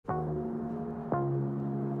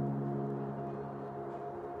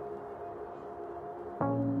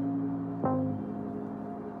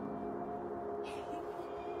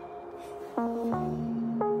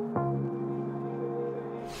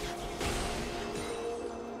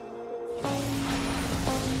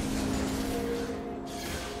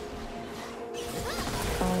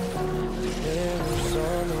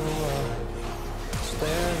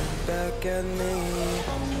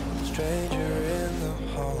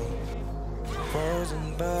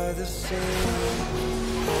frozen by the sea.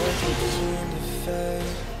 Hope seem to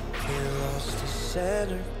fade. He lost his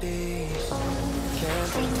centerpiece.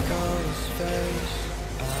 Can't recall his face.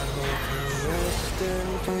 I hope he'll rest in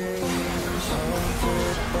peace.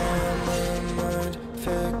 Haunted by my mind,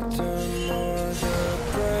 victim or the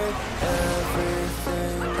prey.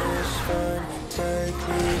 Everything is fine. Take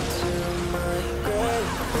me to my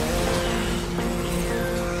grave. Bury me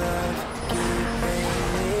alive, keeping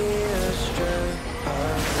me astray.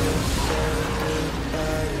 Hard to say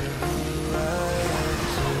goodbye to who I am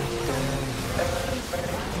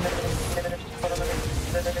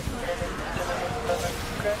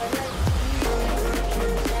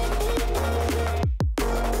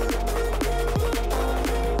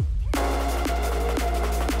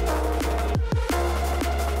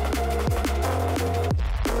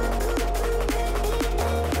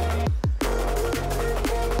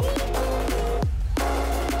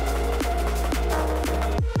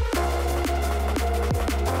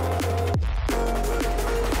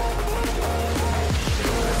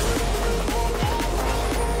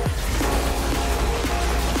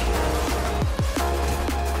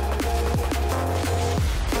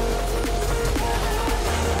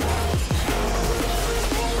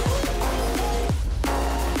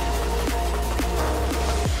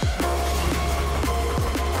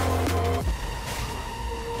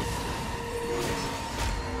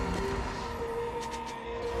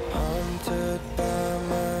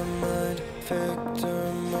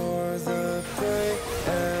victim or the prey.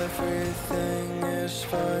 Everything is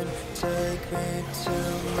fine. Take me to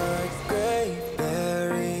my grave.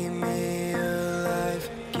 Bury me alive,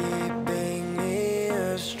 keeping me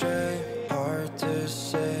astray. Hard to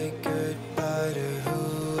say goodbye to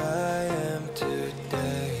who I am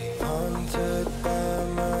today. Haunted by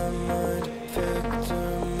my mind,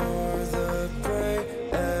 victim or the prey.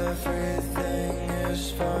 Everything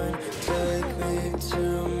is fine. Take me to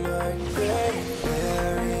my grave.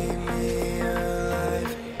 Bury me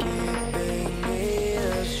alive, keeping me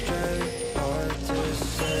astray. Hard to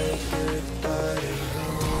say goodbye to who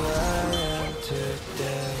I am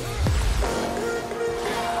today.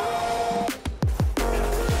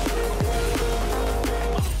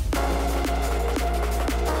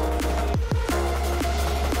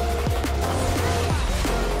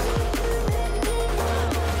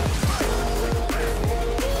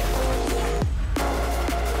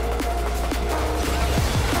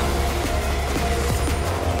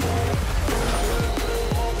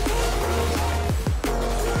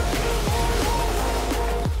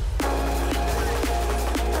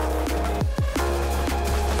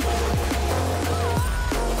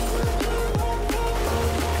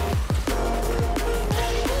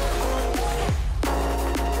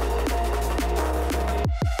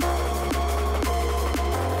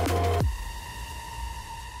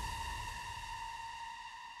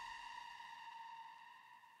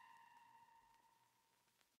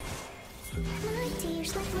 My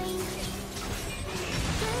tears like rain.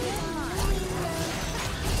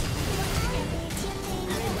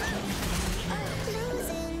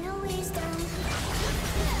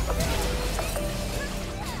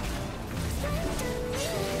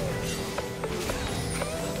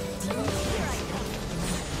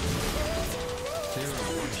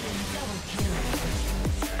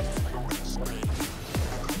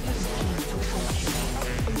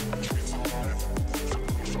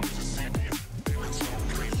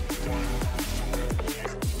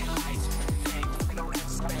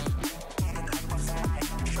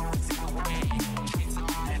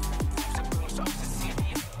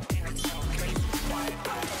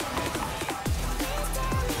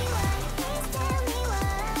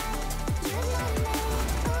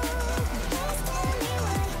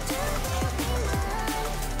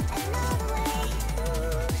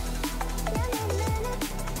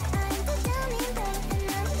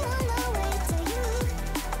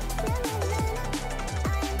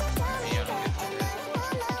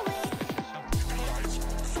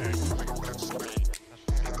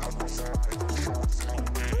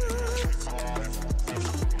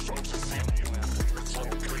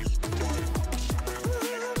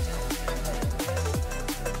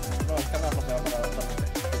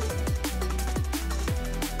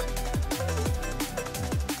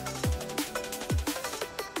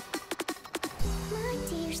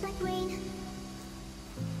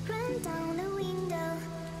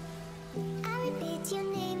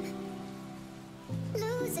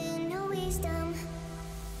 Losing no wisdom.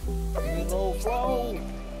 Wow,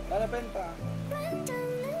 dale penta.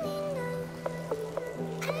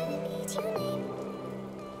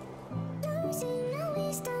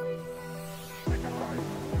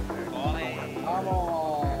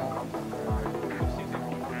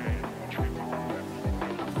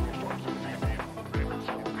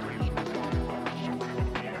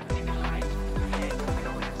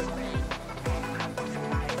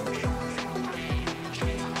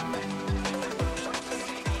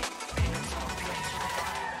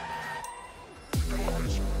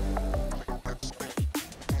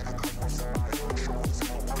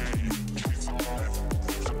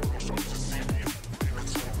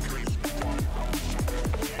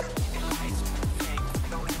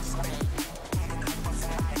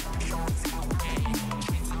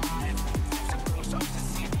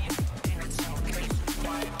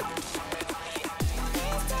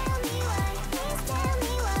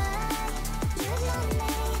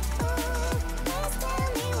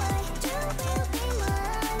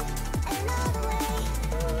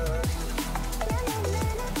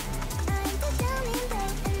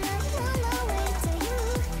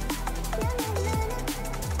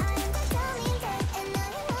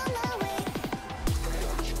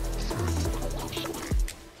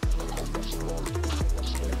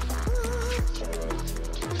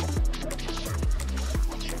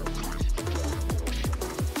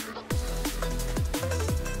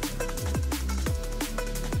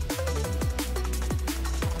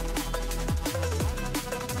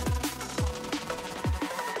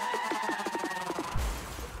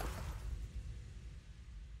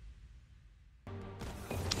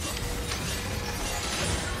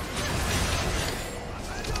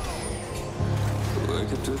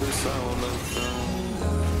 sound of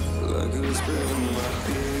thunder, like a whisper in my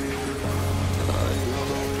ear. I don't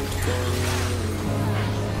know it for you.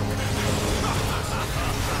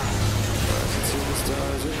 Rising to the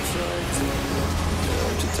stars and frightened,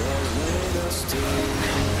 empty towers made us stay.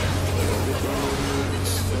 Everybody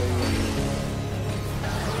is fading.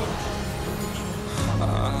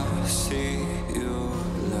 I see you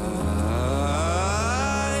lie.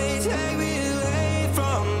 Take me away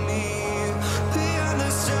from me, beyond the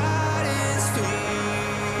stratosphere.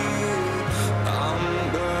 I'm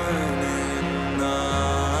burning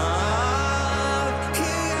up.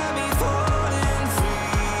 You got me falling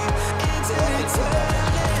free into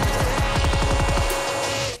eternity.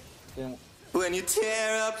 Yung When you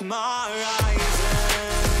tear up my eyes.